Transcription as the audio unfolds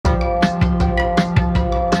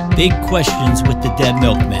Big Questions with the Dead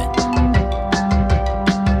Milkmen.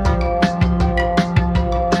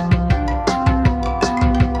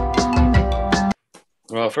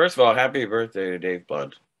 Well, first of all, happy birthday to Dave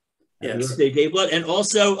Blood. Happy birthday, Dave Blood. And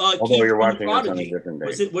also Keith you're from watching the this on a Prodigy. different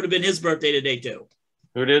day. Would have been his birthday today, too.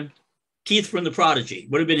 Who did? Keith from the Prodigy.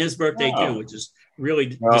 Would have been his birthday, too, which is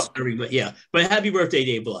really disturbing. But yeah, but happy birthday,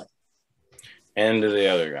 Dave Blood. And to the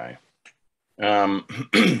other guy.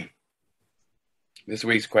 This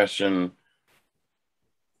week's question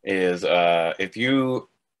is if you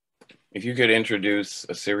could introduce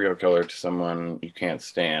a serial killer to someone you can't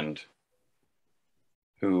stand,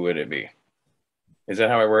 who would it be? Is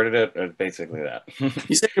that how I worded it? Or basically that.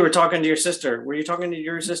 You said you were talking to your sister. Were you talking to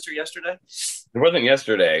your sister yesterday? It wasn't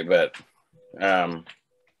yesterday, but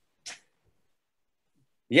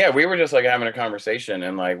yeah, we were just like having a conversation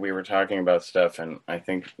and like we were talking about stuff, and I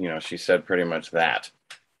think, you know, she said pretty much that.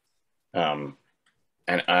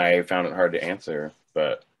 And I found it hard to answer,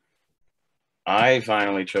 but I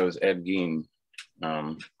finally chose Ed Gein.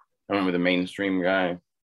 I went with a mainstream guy.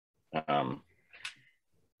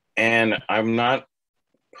 And I'm not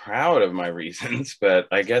proud of my reasons, but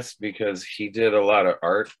I guess because he did a lot of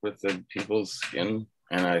art with the people's skin,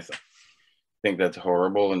 and I think that's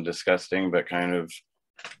horrible and disgusting, but kind of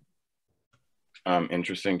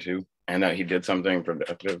interesting too. And that he did something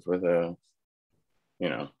productive with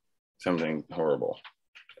something horrible.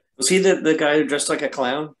 Was he the guy who dressed like a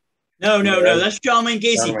clown? No, that's John Wayne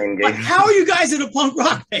Gacy. How are you guys in a punk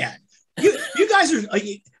rock band? You guys are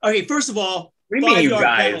okay. First of all,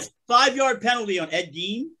 5-yard penalty on Ed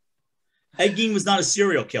Gein. Ed Gein was not a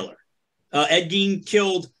serial killer. Ed Gein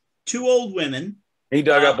killed 2 old women. He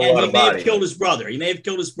dug up a lot of bodies. He may have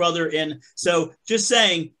killed his brother. And so just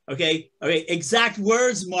saying, okay, exact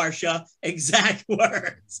words, Marcia, exact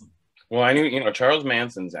words. Well, I knew, Charles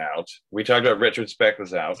Manson's out. We talked about Richard Speck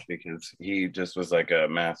was out because he just was like a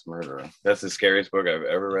mass murderer. That's the scariest book I've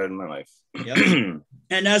ever read in my life. Yep.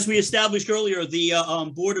 And as we established earlier,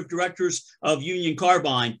 the board of directors of Union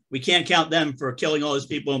Carbine, we can't count them for killing all those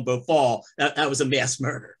people in Beaufort. That was a mass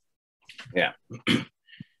murder. Yeah.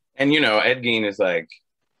 And, Ed Gein is like,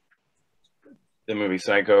 the movie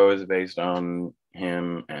Psycho is based on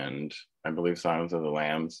him, and I believe Silence of the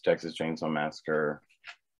Lambs, Texas Chainsaw Massacre.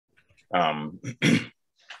 And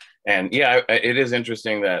yeah, it is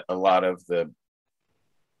interesting that a lot of the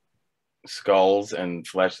skulls and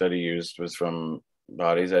flesh that he used was from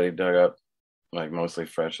bodies that he dug up, like mostly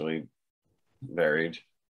freshly buried.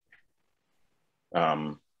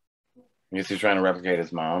 I guess he's trying to replicate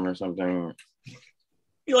his mom or something.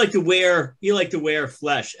 You like to wear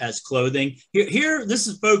flesh as clothing. Here, this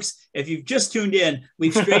is, folks, if you've just tuned in,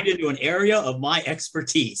 we've strayed into an area of my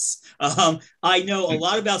expertise. I know a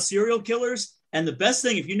lot about serial killers, and the best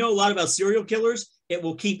thing, if you know a lot about serial killers, it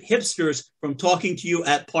will keep hipsters from talking to you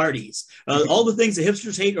at parties. All the things that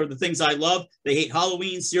hipsters hate are the things I love. They hate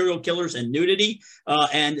Halloween, serial killers, and nudity.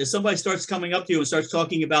 And if somebody starts coming up to you and starts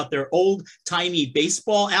talking about their old-timey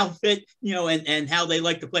baseball outfit, and how they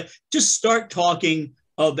like to play, just start talking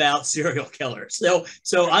about serial killers.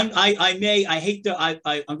 So I'm going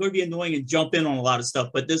to be annoying and jump in on a lot of stuff,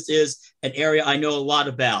 but this is an area I know a lot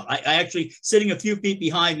about. I actually, sitting a few feet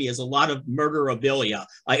behind me is a lot of murderabilia.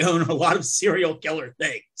 I own a lot of serial killer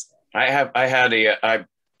things. I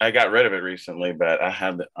got rid of it recently, but I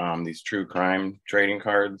had these true crime trading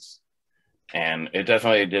cards, and it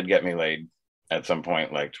definitely did get me laid at some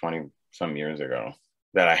point, like 20 some years ago,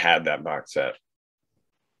 that I had that box set.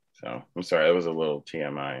 So I'm sorry, that was a little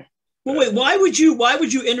TMI. Well, wait, why would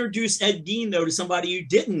you introduce Ed Gein though to somebody you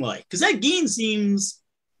didn't like? Because Ed Gein seems.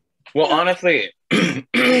 Well, honestly,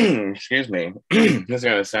 excuse me, this is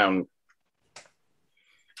gonna sound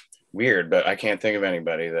weird, but I can't think of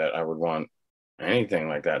anybody that I would want anything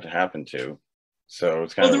like that to happen to. So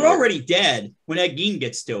it's kind of. Well, they're already dead when Ed Gein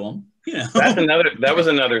gets to them. That was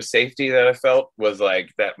another safety that I felt, was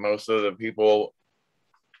like that most of the people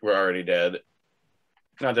were already dead.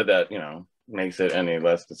 Not that makes it any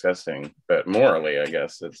less disgusting, but morally, I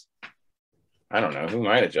guess I don't know, who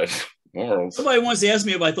might have judged morals? Somebody once asked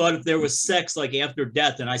me if there was sex like after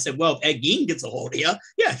death, and I said, well, if Ed Gein gets a hold of you,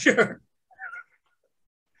 yeah, sure.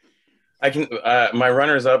 I can. My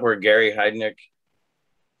runners up were Gary Heidnick,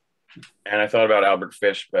 and I thought about Albert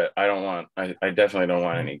Fish, but I definitely don't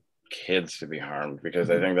want any kids to be harmed,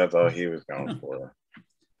 because I think that's all he was going for.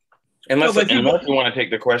 Unless you want to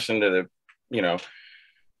take the question to the,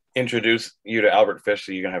 introduce you to Albert Fish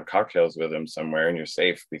so you can have cocktails with him somewhere and you're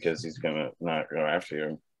safe, because he's gonna not go after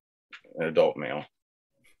you, an adult male.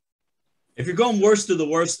 If you're going worst to the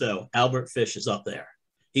worst, though, Albert Fish is up there.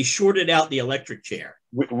 He shorted out the electric chair.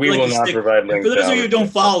 We will not provide links. For those of you who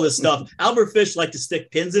don't follow this stuff, Albert Fish liked to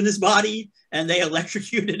stick pins in his body, and they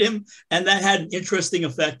electrocuted him, and that had an interesting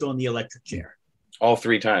effect on the electric chair. All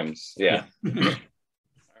 3 times. Yeah. All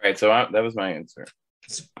right. So that was my answer.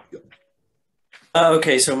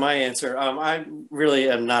 Okay, so my answer. I really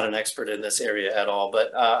am not an expert in this area at all,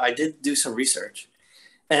 but I did do some research.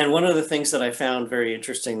 And one of the things that I found very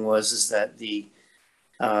interesting is that the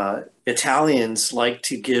Italians like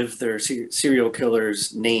to give their serial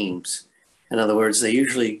killers names. In other words, they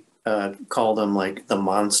usually call them like the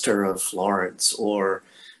Monster of Florence or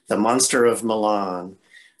the Monster of Milan.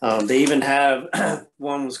 They even have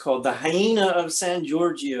one was called the Hyena of San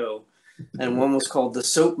Giorgio, and one was called the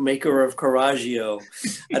Soap Maker of Correggio.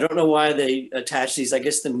 I don't know why they attach these. I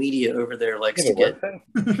guess the media over there likes to get.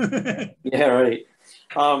 Yeah, right.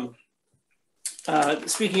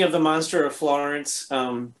 Speaking of the Monster of Florence,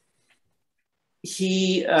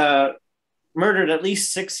 he murdered at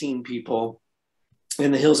least 16 people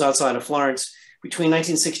in the hills outside of Florence between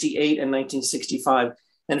 1968 and 1965.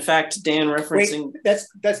 In fact, Dan referencing... Wait,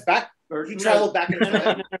 that's back? Or he traveled back in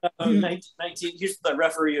time? No, 19, here's the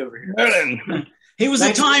referee over here. He was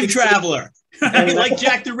a time traveler, like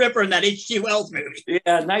Jack the Ripper in that H.G. Wells movie.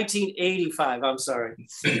 Yeah, 1985, I'm sorry.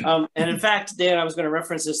 And in fact, Dan, I was going to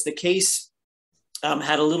reference this. The case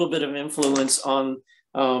had a little bit of influence on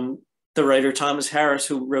the writer Thomas Harris,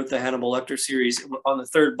 who wrote the Hannibal Lecter series on the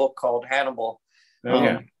 3rd book called Hannibal.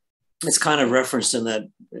 It's kind of referenced in that.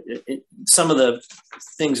 Some of the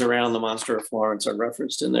things around the Monster of Florence are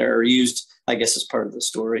referenced in there, or used, I guess, as part of the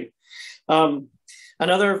story.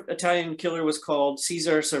 Another Italian killer was called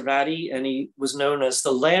Cesare Servati, and he was known as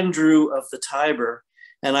the Landru of the Tiber.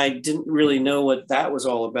 And I didn't really know what that was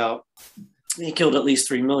all about. He killed at least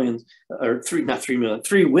 3 women.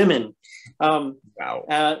 Wow.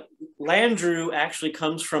 Landru actually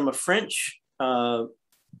comes from a French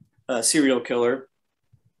serial killer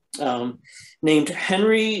named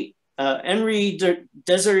Henri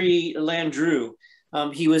Désiré Landru.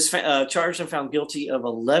 He was charged and found guilty of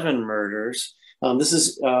 11 murders. This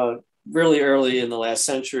is really early in the last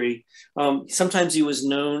century. Sometimes he was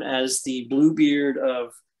known as the Bluebeard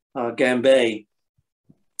of Gambay.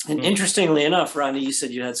 And interestingly enough, Ronnie, you said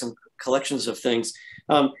you had some collections of things.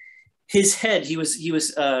 His head, he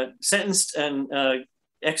was sentenced and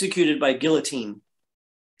executed by guillotine.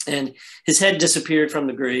 And his head disappeared from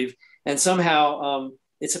the grave. And somehow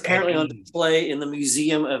it's apparently on display in the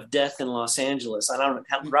Museum of Death in Los Angeles. I don't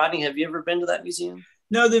know, Rodney, have you ever been to that museum?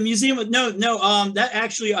 No, the museum. That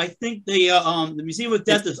actually, I think the Museum of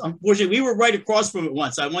Death is, unfortunately, we were right across from it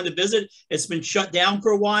once. I wanted to visit. It's been shut down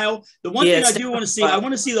for a while. The one thing I do want to see, I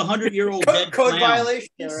want to see the 100-year-old dead code clown violation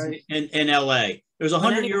in L.A. There's a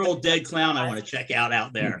 100-year-old dead clown I want to check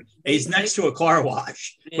out there. He's next to a car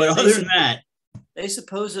wash. But other than that, they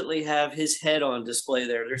supposedly have his head on display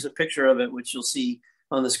there. There's a picture of it, which you'll see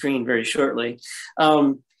on the screen very shortly.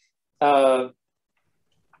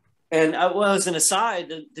 And as an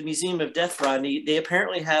aside, the Museum of Death, Rodney, they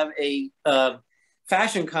apparently have a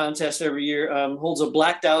fashion contest every year, holds a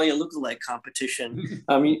Black Dahlia lookalike competition,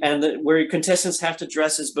 where contestants have to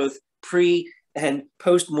dress as both pre and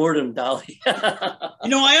post-mortem Dahlia.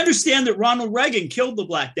 I understand that Ronald Reagan killed the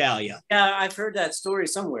Black Dahlia. Yeah, I've heard that story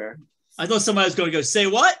somewhere. I thought somebody was going to go, say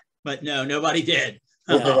what? But no, nobody did.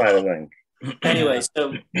 We'll provide a link. Anyway,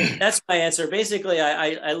 so that's my answer. Basically,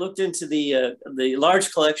 I looked into the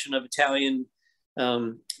large collection of Italian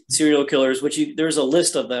serial killers, which there's a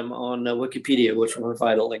list of them on Wikipedia, which we'll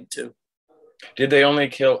provide a link to. Did they only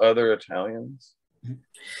kill other Italians?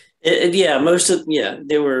 They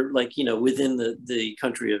were within the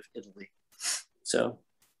country of Italy. So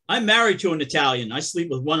I'm married to an Italian. I sleep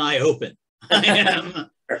with one eye open. I am.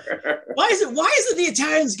 Why is it the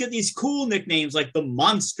Italians get these cool nicknames like the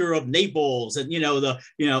Monster of Naples and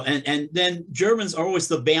and then Germans are always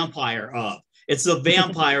the vampire of. It's the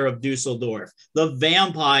vampire of Dusseldorf, the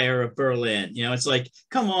vampire of Berlin. It's like,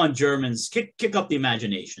 come on, Germans, kick up the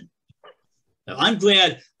imagination. So I'm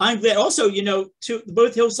glad. Also,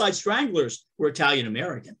 both Hillside Stranglers were Italian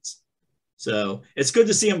Americans, so it's good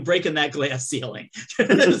to see them breaking that glass ceiling.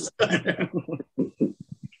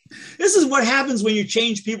 This is what happens when you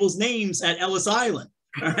change people's names at Ellis Island.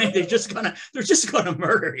 All right, they're just gonna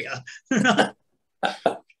murder you.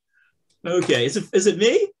 Okay, is it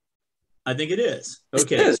me? I think it is.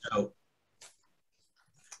 Okay, so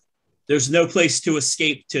there's no place to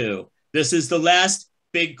escape to. This is the last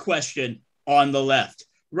big question on the left.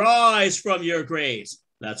 Rise from your graves.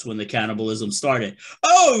 That's when the cannibalism started.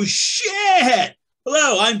 Oh shit!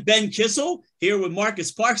 Hello, I'm Ben Kissel, here with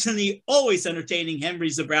Marcus Parks and the always entertaining Henri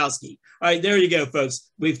Zebrowski. All right, there you go,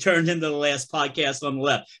 folks. We've turned into the last podcast on the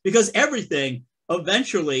left because everything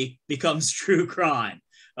eventually becomes true crime.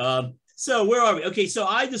 So where are we? Okay, so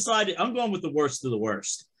I decided I'm going with the worst of the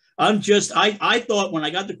worst. I thought when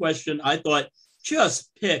I got the question, I thought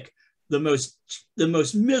just pick the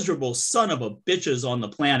most miserable son of a bitches on the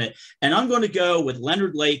planet. And I'm going to go with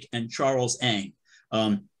Leonard Lake and Charles Ng.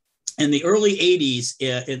 In the early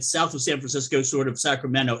 80s in south of San Francisco, sort of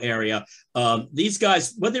Sacramento area, these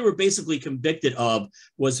guys, what they were basically convicted of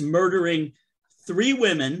was murdering 3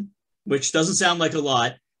 women, which doesn't sound like a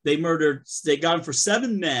lot. They got them for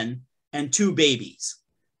 7 men and 2 babies.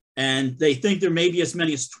 And they think there may be as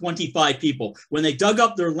many as 25 people. When they dug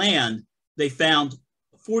up their land, they found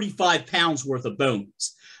 45 pounds worth of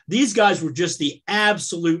bones. These guys were just the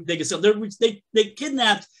absolute biggest. So they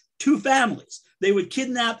kidnapped 2 families. They would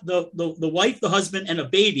kidnap the wife, the husband, and a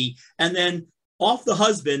baby, and then off the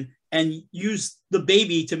husband and use the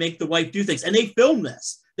baby to make the wife do things. And they filmed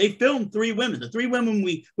this. They filmed 3 women. The 3 women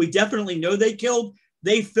we definitely know they killed.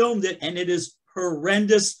 They filmed it, and it is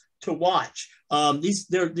horrendous to watch.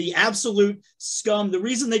 They're the absolute scum. The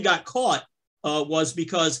reason they got caught was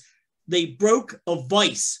because they broke a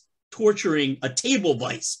vice, torturing a table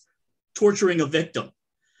vice, torturing a victim.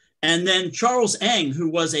 And then Charles Ng, who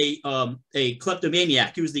was a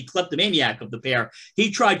kleptomaniac, he was the kleptomaniac of the pair.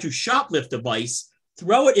 He tried to shoplift a vice,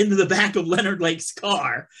 throw it into the back of Leonard Lake's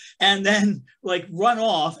car, and then like run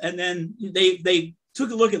off. And then they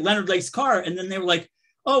took a look at Leonard Lake's car, and then they were like,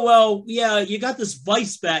 "Oh well, yeah, you got this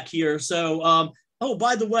vice back here. So, oh,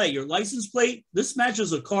 by the way, your license plate, this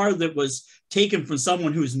matches a car that was taken from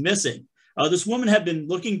someone who's missing." This woman had been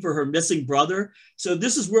looking for her missing brother. So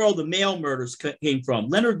this is where all the male murders came from.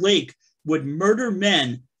 Leonard Lake would murder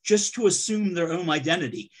men just to assume their own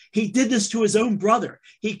identity. He did this to his own brother.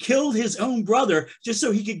 He killed his own brother just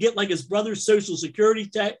so he could get like his brother's social security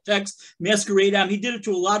tax masquerade out. He did it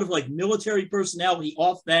to a lot of like military personnel. He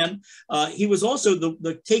off them. He was also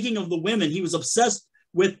the taking of the women. He was obsessed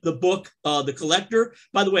with the book, The Collector.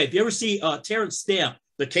 By the way, if you ever see Terrence Stamp,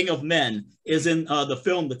 The King of Men, is in the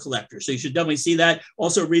film The Collector. So you should definitely see that.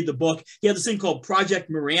 Also read the book. He had this thing called Project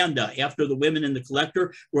Miranda after the women in The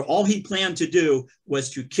Collector, where all he planned to do was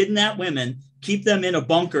to kidnap women, keep them in a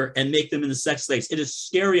bunker, and make them into sex slaves. It is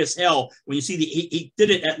scary as hell when you see he did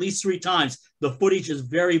it at least 3 times. The footage is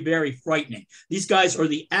very, very frightening. These guys are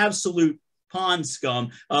the absolute pond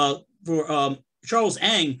scum. For Charles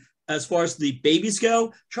Ng, as far as the babies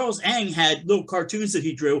go, Charles Ng had little cartoons that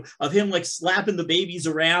he drew of him like slapping the babies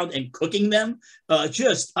around and cooking them.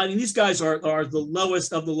 These guys are the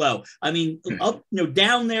lowest of the low. I mean, up,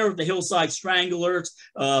 down there with the Hillside Stranglers,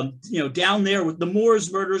 down there with the Moors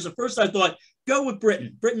murders. At first I thought, go with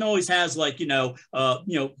Britain. Britain always has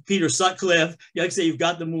Peter Sutcliffe. Like I say, you've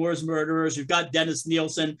got the Moors murderers, you've got Dennis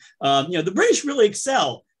Nielsen. The British really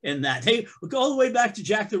excel in that. Hey, we'll go all the way back to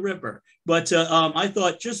Jack the Ripper. But I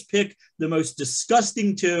thought just pick the most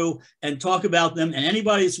disgusting 2 and talk about them. And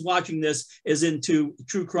anybody that's watching this is into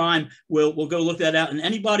true crime, we'll go look that out. And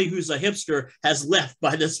anybody who's a hipster has left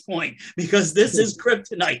by this point because this is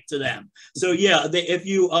kryptonite to them. So yeah, if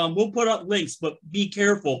you we'll put up links, but be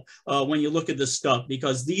careful when you look at this stuff,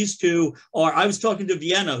 because these 2 are. I was talking to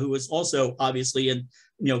Vienna, who is also obviously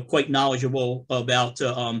quite knowledgeable about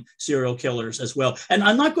serial killers as well. And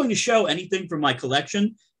I'm not going to show anything from my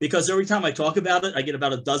collection because every time I talk about it, I get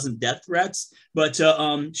about a dozen death threats. But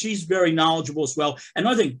she's very knowledgeable as well. And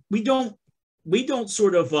another thing, we don't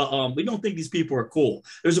think these people are cool.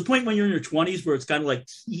 There's a point when you're in your 20s where it's kind of like,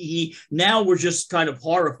 now we're just kind of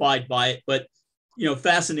horrified by it, but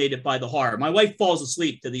fascinated by the horror. My wife falls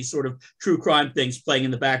asleep to these sort of true crime things playing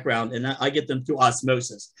in the background, and I get them through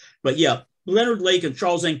osmosis. But yeah, Leonard Lake and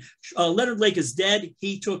Charles Ng. Leonard Lake is dead.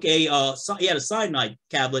 He took he had a cyanide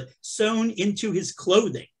tablet sewn into his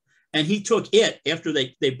clothing, and he took it after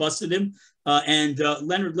they busted him. And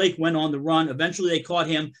Leonard Lake went on the run. Eventually, they caught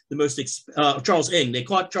him. Charles Ng. They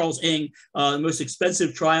caught Charles Ng, the most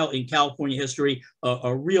expensive trial in California history.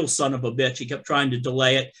 A real son of a bitch. He kept trying to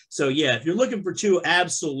delay it. So yeah, if you're looking for 2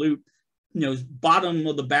 absolute bottom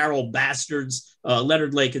of the barrel bastards,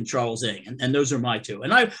 Leonard Lake and Charles Ng, and those are my 2.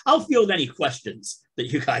 And I'll field any questions that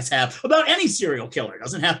you guys have about any serial killer. It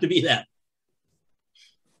doesn't have to be that.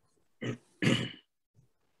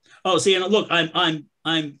 Oh, see, and look, I'm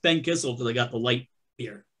Ben Kissel because I got the light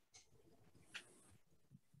here.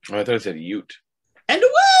 Oh, I thought it said Ute. And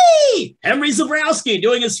away, Henri Zebrowski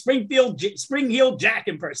doing a Spring Heel Jack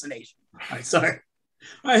impersonation. All right, sorry.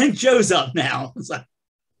 I think Joe's up now.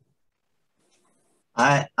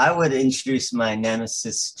 I would introduce my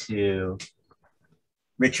nemesis to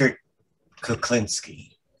Richard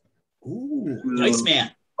Kuklinski. Ooh, the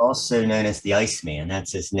Iceman. Also known as the Iceman.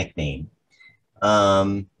 That's his nickname.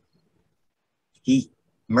 He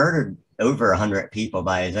murdered over 100 people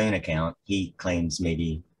by his own account. He claims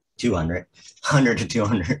maybe 100 to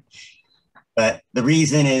 200. But the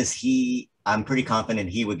reason is I'm pretty confident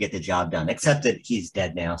he would get the job done, except that he's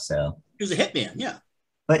dead now. So he was a hitman, yeah.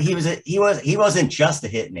 But he wasn't just a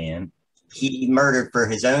hitman. He murdered for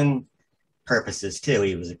his own purposes too.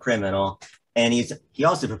 He was a criminal, and he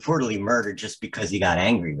also purportedly murdered just because he got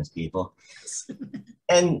angry with people.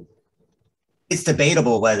 And it's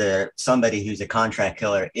debatable whether somebody who's a contract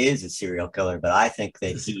killer is a serial killer, but I think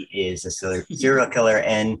that he is a serial killer,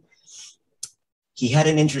 and he had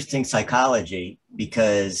an interesting psychology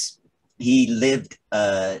because he lived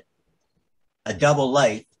a double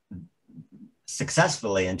life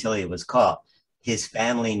successfully until he was caught. His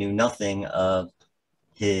family knew nothing of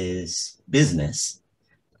his business,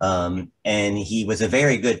 and he was a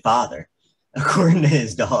very good father, according to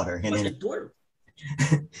his daughter.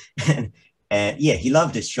 And yeah, he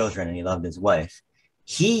loved his children and he loved his wife.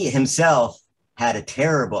 He himself had a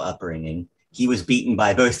terrible upbringing. He was beaten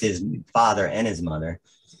by both his father and his mother.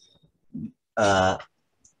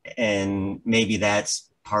 And maybe that's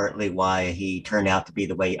partly why he turned out to be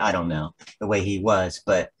the way he was.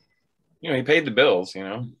 But he paid the bills,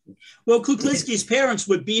 Well, Kuklinski's parents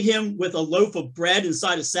would beat him with a loaf of bread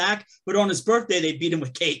inside a sack, but on his birthday, they beat him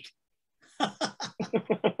with cake.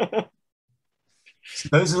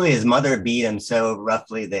 Supposedly his mother beat him so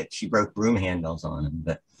roughly that she broke broom handles on him,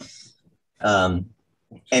 but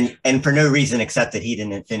and for no reason except that he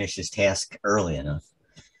didn't finish his task early enough.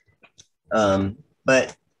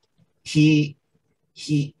 But the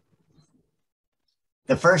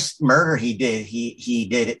first murder he did,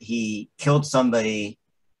 he killed somebody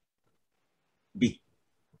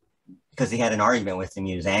because he had an argument with him.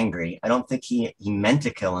 He was angry. I don't think he meant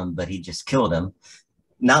to kill him, but he just killed him.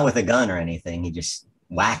 Not with a gun or anything. He just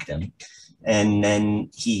whacked him. And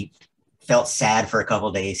then he felt sad for a couple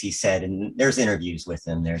of days, he said, and there's interviews with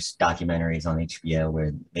him. There's documentaries on HBO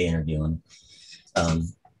where they interview him.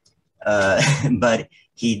 But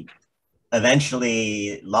he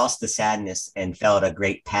eventually lost the sadness and felt a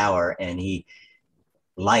great power, and he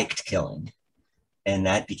liked killing. And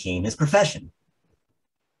that became his profession.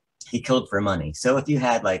 He killed for money. So if you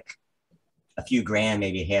had like a few grand,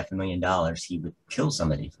 maybe $500,000, he would kill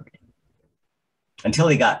somebody for it until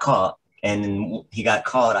he got caught. And he got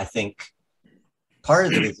caught, I think part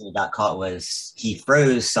of the reason he got caught was he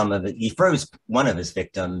froze one of his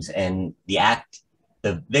victims, and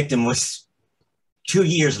the victim was 2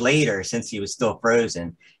 years later, since he was still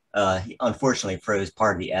frozen. He unfortunately froze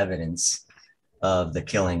part of the evidence of the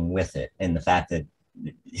killing with it, and the fact that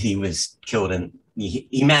he was killed, and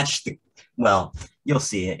he matched well, you'll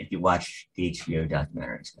see it if you watch the HBO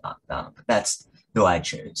documentaries about him. But that's who I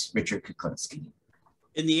chose, Richard Kuklinski.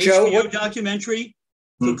 In the HBO documentary,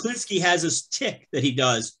 Kuklinski has this tick that he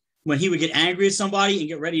does when he would get angry at somebody and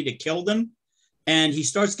get ready to kill them. And he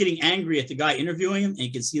starts getting angry at the guy interviewing him, and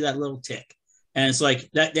you can see that little tick. And it's like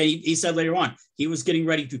that. He said later on, he was getting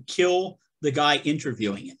ready to kill the guy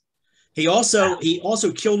interviewing him. He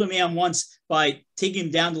also killed a man once by taking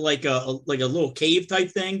him down to like a little cave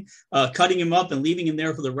type thing, cutting him up and leaving him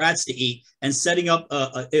there for the rats to eat, and setting up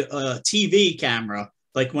a TV camera,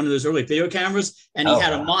 like one of those early video cameras, and he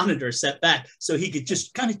had a monitor set back so he could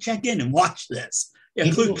just kind of check in and watch this. Yeah,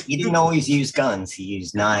 he didn't always use guns. He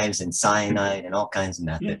used knives and cyanide and all kinds of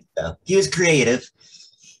methods. Yeah. So he was creative.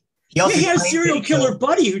 He had a serial killer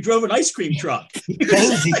buddy who drove an ice cream truck. He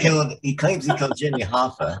claims he killed Jimmy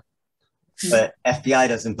Hoffa, but FBI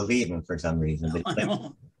doesn't believe him for some reason.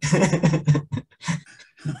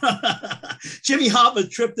 Jimmy Hoffa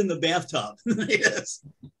tripped in the bathtub. Yes.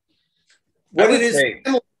 What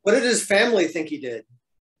did his family think he did?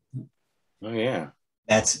 Oh yeah.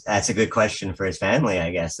 That's a good question for his family,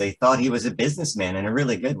 I guess. They thought he was a businessman, and a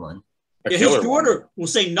really good one. Yeah, his daughter will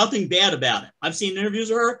say nothing bad about him. I've seen interviews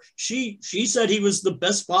with her. She said he was the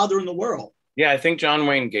best father in the world. Yeah, I think John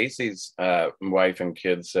Wayne Gacy's wife and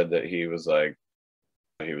kids said that he was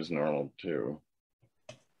normal too.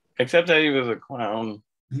 Except that he was a clown.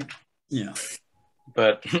 Yeah.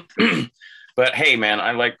 But hey, man,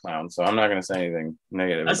 I like clowns, so I'm not going to say anything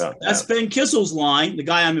negative about that. That's Ben Kissel's line, the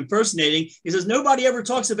guy I'm impersonating. He says, nobody ever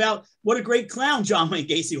talks about what a great clown John Wayne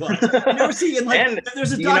Gacy was. You never see,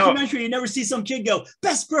 there's a documentary, you never see some kid go,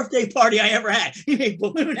 best birthday party I ever had. He made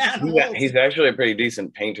balloon animals. He's actually a pretty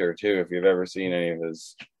decent painter, too, if you've ever seen any of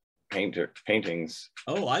his paintings.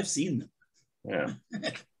 Oh, I've seen them. Yeah.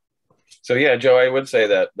 So, yeah, Joe, I would say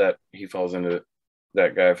that that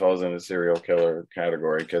guy falls into serial killer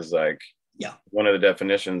category, because, like, Yeah. One of the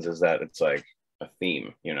definitions is that it's like a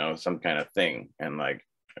theme, you know, some kind of thing. And like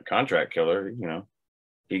a contract killer, you know,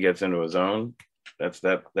 he gets into his own. That's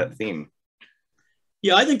that theme.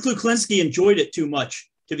 Yeah, I think Kuklinski enjoyed it too much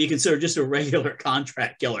to be considered just a regular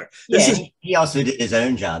contract killer. He also did his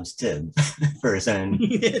own jobs too, for his own.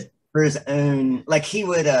 Like he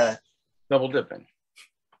would double dipping.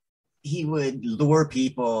 He would lure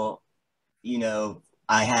people. You know,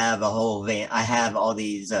 I have a whole van. I have all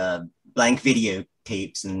these blank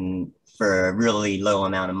videotapes, and for a really low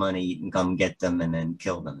amount of money, you can come get them and then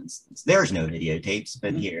kill them. There's no videotapes,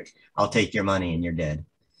 but here, I'll take your money and you're dead.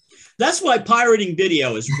 That's why pirating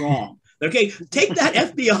video is wrong. Okay, take that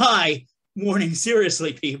FBI warning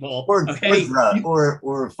seriously, people. Or okay,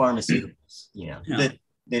 or pharmaceuticals. You know,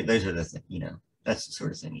 those are the you know, that's the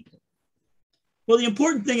sort of thing he did. Well, the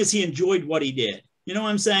important thing is he enjoyed what he did. You know what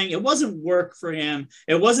I'm saying? It wasn't work for him.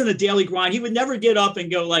 It wasn't a daily grind. He would never get up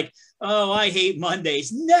and go like, "Oh, I hate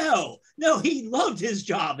Mondays." No, he loved his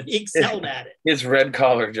job and he excelled at it. His red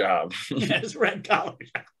collar job. Yeah, his red collar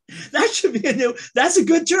job. That should be that's a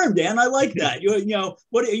good term, Dan. I like that. You know,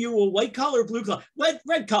 what are you, a white collar, blue collar,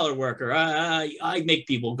 red collar worker? I make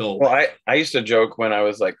people go away. Well, I used to joke when I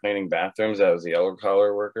was like cleaning bathrooms, I was a yellow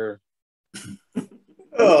collar worker.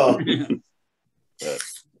 Oh.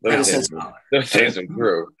 Those days are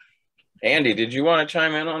through. Andy, did you want to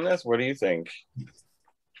chime in on this? What do you think?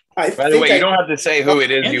 By the way, you don't have to say who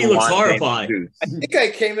it is. Andy you looks want horrified. I think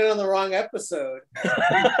I came in on the wrong episode.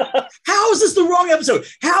 How is this the wrong episode?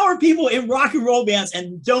 How are people in rock and roll bands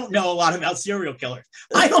and don't know a lot about serial killers?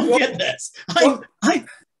 I don't get this.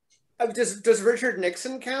 Does Richard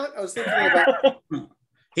Nixon count? I was thinking about.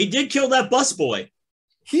 He did kill that busboy.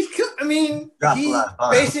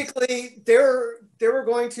 Basically they were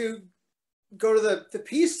going to go to the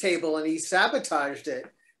peace table and he sabotaged it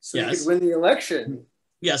so he could win the election.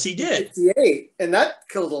 Yes, he did. 68, and that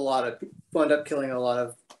wound up killing a lot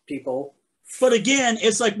of people. But again,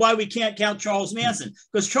 it's like why we can't count Charles Manson,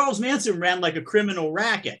 because Charles Manson ran like a criminal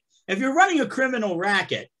racket. If you're running a criminal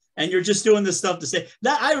racket and you're just doing this stuff to say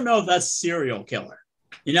that, I don't know if that's a serial killer.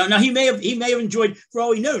 You know, now he may have enjoyed, for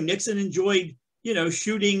all we know, Nixon enjoyed, you know,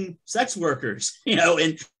 shooting sex workers, you know,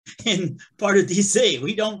 in part of DC.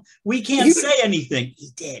 We can't say anything.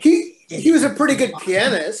 He did. He was a pretty good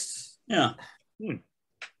pianist. Yeah.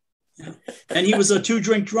 And he was a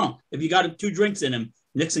 2-drink drunk. If you got 2 drinks in him,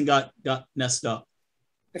 Nixon got messed up.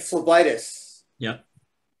 Phlebitis. Yeah.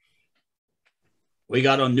 We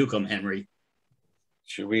got on Nukem, Henry.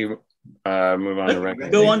 Should we move on to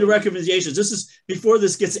recommendations? Go on to recommendations. This is before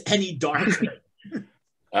this gets any darker.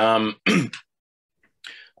 I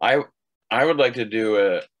would like to do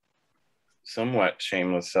a somewhat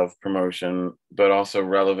shameless self-promotion, but also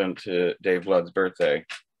relevant to Dave Blood's birthday,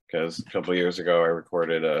 because a couple of years ago I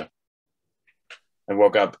recorded I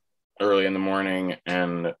woke up early in the morning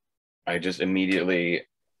and I just immediately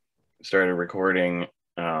started recording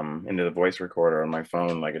into the voice recorder on my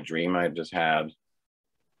phone, like a dream I just had.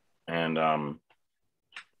 And then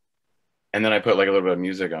I put like a little bit of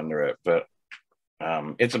music under it, but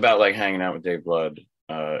it's about like hanging out with Dave Blood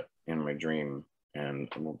in my dream, and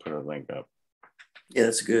we'll put a link up. Yeah,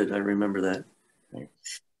 that's good. I remember that.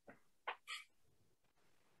 Thanks.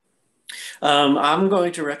 I'm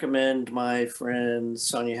going to recommend my friend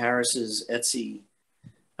Sonia Harris's Etsy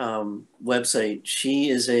website. She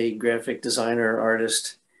is a graphic designer,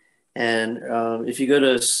 artist, and if you go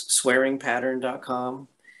to swearingpattern.com,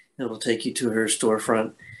 it'll take you to her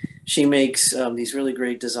storefront. She makes these really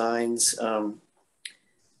great designs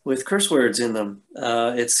with curse words in them.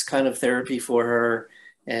 It's kind of therapy for her,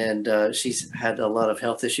 and she's had a lot of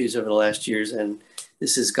health issues over the last years, and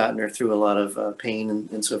this has gotten her through a lot of pain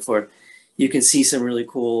and so forth. You can see some really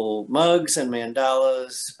cool mugs and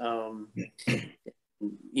mandalas,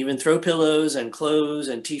 even throw pillows and clothes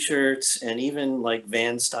and t-shirts, and even like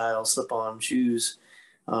van style slip-on shoes.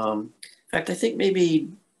 In fact, I think maybe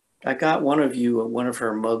I got one of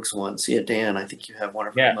her mugs once. Yeah, Dan, I think you have one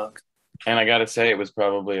of her mugs. And I got to say, it was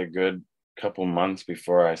probably a good couple months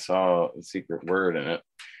before I saw the secret word in it.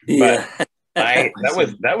 Yeah. But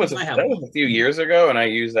that was a few years ago, and I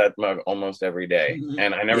use that mug almost every day.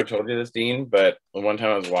 And I never told you this, Dean, but one time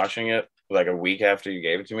I was washing it like a week after you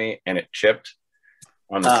gave it to me, and it chipped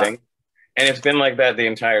on the sink. And it's been like that the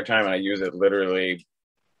entire time, and I use it literally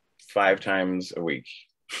 5 times a week.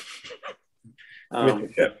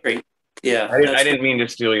 Great. Yeah. I didn't mean to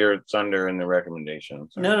steal your thunder in the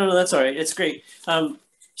recommendation. Sorry. No, that's all right. It's great.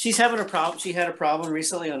 She's having a problem. She had a problem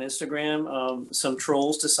recently on Instagram. Some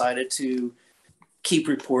trolls decided to keep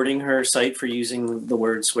reporting her site for using the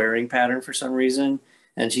word swearing pattern for some reason.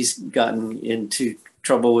 And she's gotten into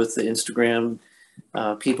trouble with the Instagram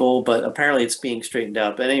people, but apparently it's being straightened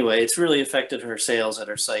out. But anyway, it's really affected her sales at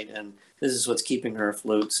her site, and this is what's keeping her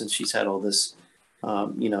afloat since she's had all this,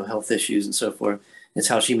 health issues and so forth. It's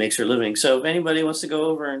how she makes her living. So if anybody wants to go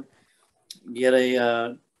over and get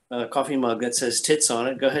a coffee mug that says tits on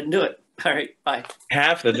it, go ahead and do it. All right, bye.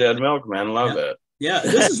 Half the Dead Milkmen love it. Yeah,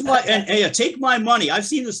 this is why, and take my money. I've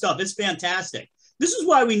seen this stuff. It's fantastic. This is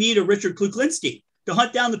why we need a Richard Kuklinski to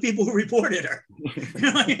hunt down the people who reported her. You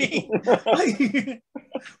know what I mean?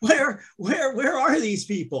 Where are these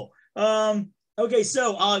people? Okay,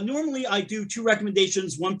 so normally I do 2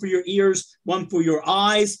 recommendations, one for your ears, one for your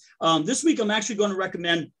eyes. This week I'm actually going to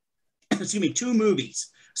recommend, 2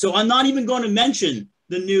 movies. So I'm not even going to mention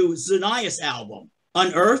the new Xenias album,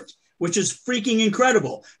 Unearthed, which is freaking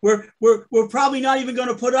incredible. We're probably not even going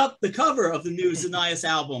to put up the cover of the new Xenias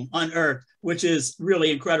album, Unearthed, which is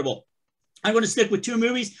really incredible. I'm going to stick with 2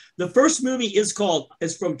 movies. The first movie is from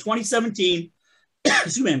 2017.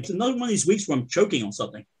 Excuse me, it's another one of these weeks where I'm choking on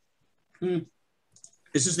something.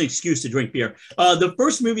 This is an excuse to drink beer. The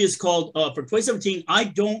first movie is called, from 2017, I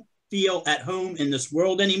Don't Feel at Home in This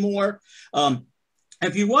World Anymore.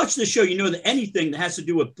 If you watch the show, you know that anything that has to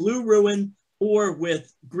do with Blue Ruin or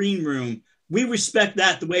with Green Room, we respect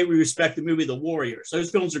that the way we respect the movie The Warriors.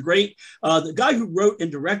 Those films are great. The guy who wrote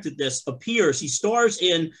and directed this he stars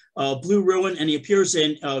in Blue Ruin, and he appears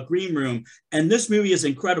in Green Room. And this movie is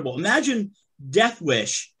incredible. Imagine Death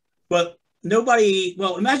Wish, but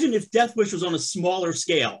imagine if Death Wish was on a smaller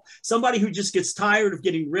scale. Somebody who just gets tired of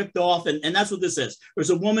getting ripped off, and that's what this is. There's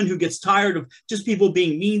a woman who gets tired of just people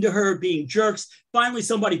being mean to her, being jerks. Finally,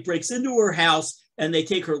 somebody breaks into her house, and they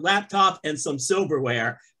take her laptop and some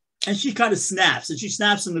silverware, and she kind of snaps, and she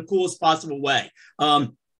snaps in the coolest possible way.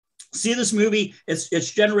 See this movie,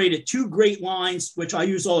 it's generated 2 great lines, which I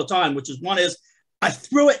use all the time, which is one is, I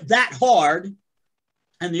threw it that hard,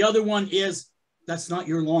 and the other one is, that's not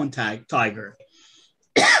your lawn, tiger.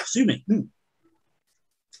 Excuse me.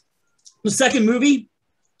 The second movie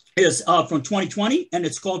is from 2020, and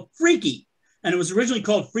it's called Freaky, and it was originally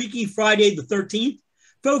called Freaky Friday the 13th.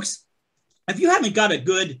 Folks, if you haven't got a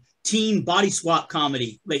good teen body swap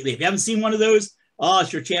comedy lately, if you haven't seen one of those,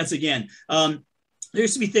 it's your chance again. There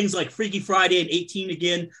used to be things like Freaky Friday and 18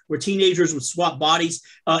 Again, where teenagers would swap bodies.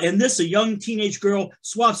 And a young teenage girl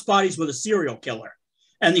swaps bodies with a serial killer.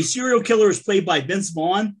 And the serial killer is played by Vince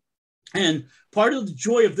Vaughn. And part of the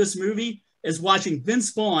joy of this movie is watching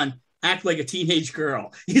Vince Vaughn act like a teenage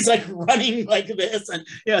girl. He's like running like this. And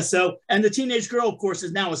and the teenage girl, of course,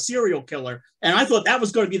 is now a serial killer. And I thought that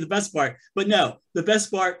was going to be the best part. But no, the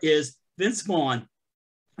best part is Vince Vaughn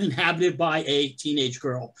inhabited by a teenage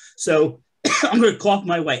girl. So I'm going to cough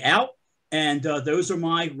my way out. And those are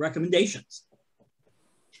my recommendations.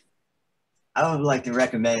 I would like to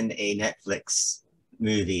recommend a Netflix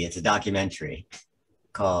movie. It's a documentary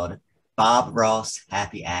called Bob Ross,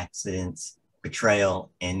 Happy Accidents,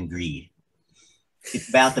 Betrayal, and Greed. It's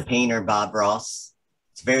about the painter Bob Ross.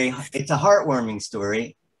 It's a heartwarming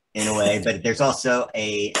story in a way, but there's also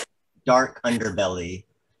a dark underbelly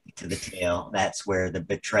to the tale. That's where the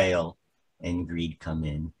betrayal and greed come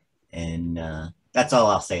in. And that's all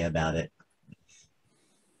I'll say about it.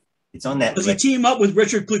 It's on Netflix. Does he team up with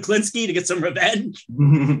Richard Kuklinski to get some revenge?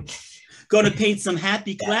 Going to paint some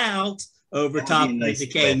happy clouds over top of the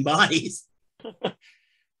decaying bodies.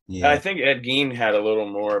 Yeah. I think Ed Gein had a little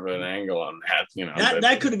more of an angle on that.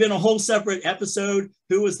 That could have been a whole separate episode.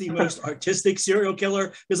 Who was the most artistic serial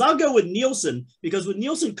killer? Because I'll go with Nielsen, because when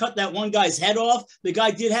Nielsen cut that one guy's head off, the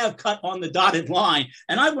guy did have cut on the dotted line.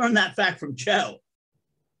 And I learned that fact from Joe.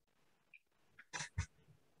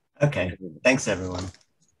 Okay. Thanks, everyone.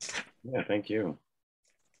 Yeah, thank you.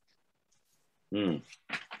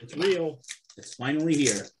 It's real. It's finally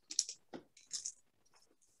here.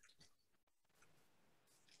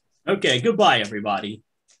 Okay, goodbye, everybody.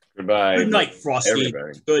 Goodbye. Good night, Frosty.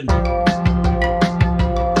 Everybody. Good night.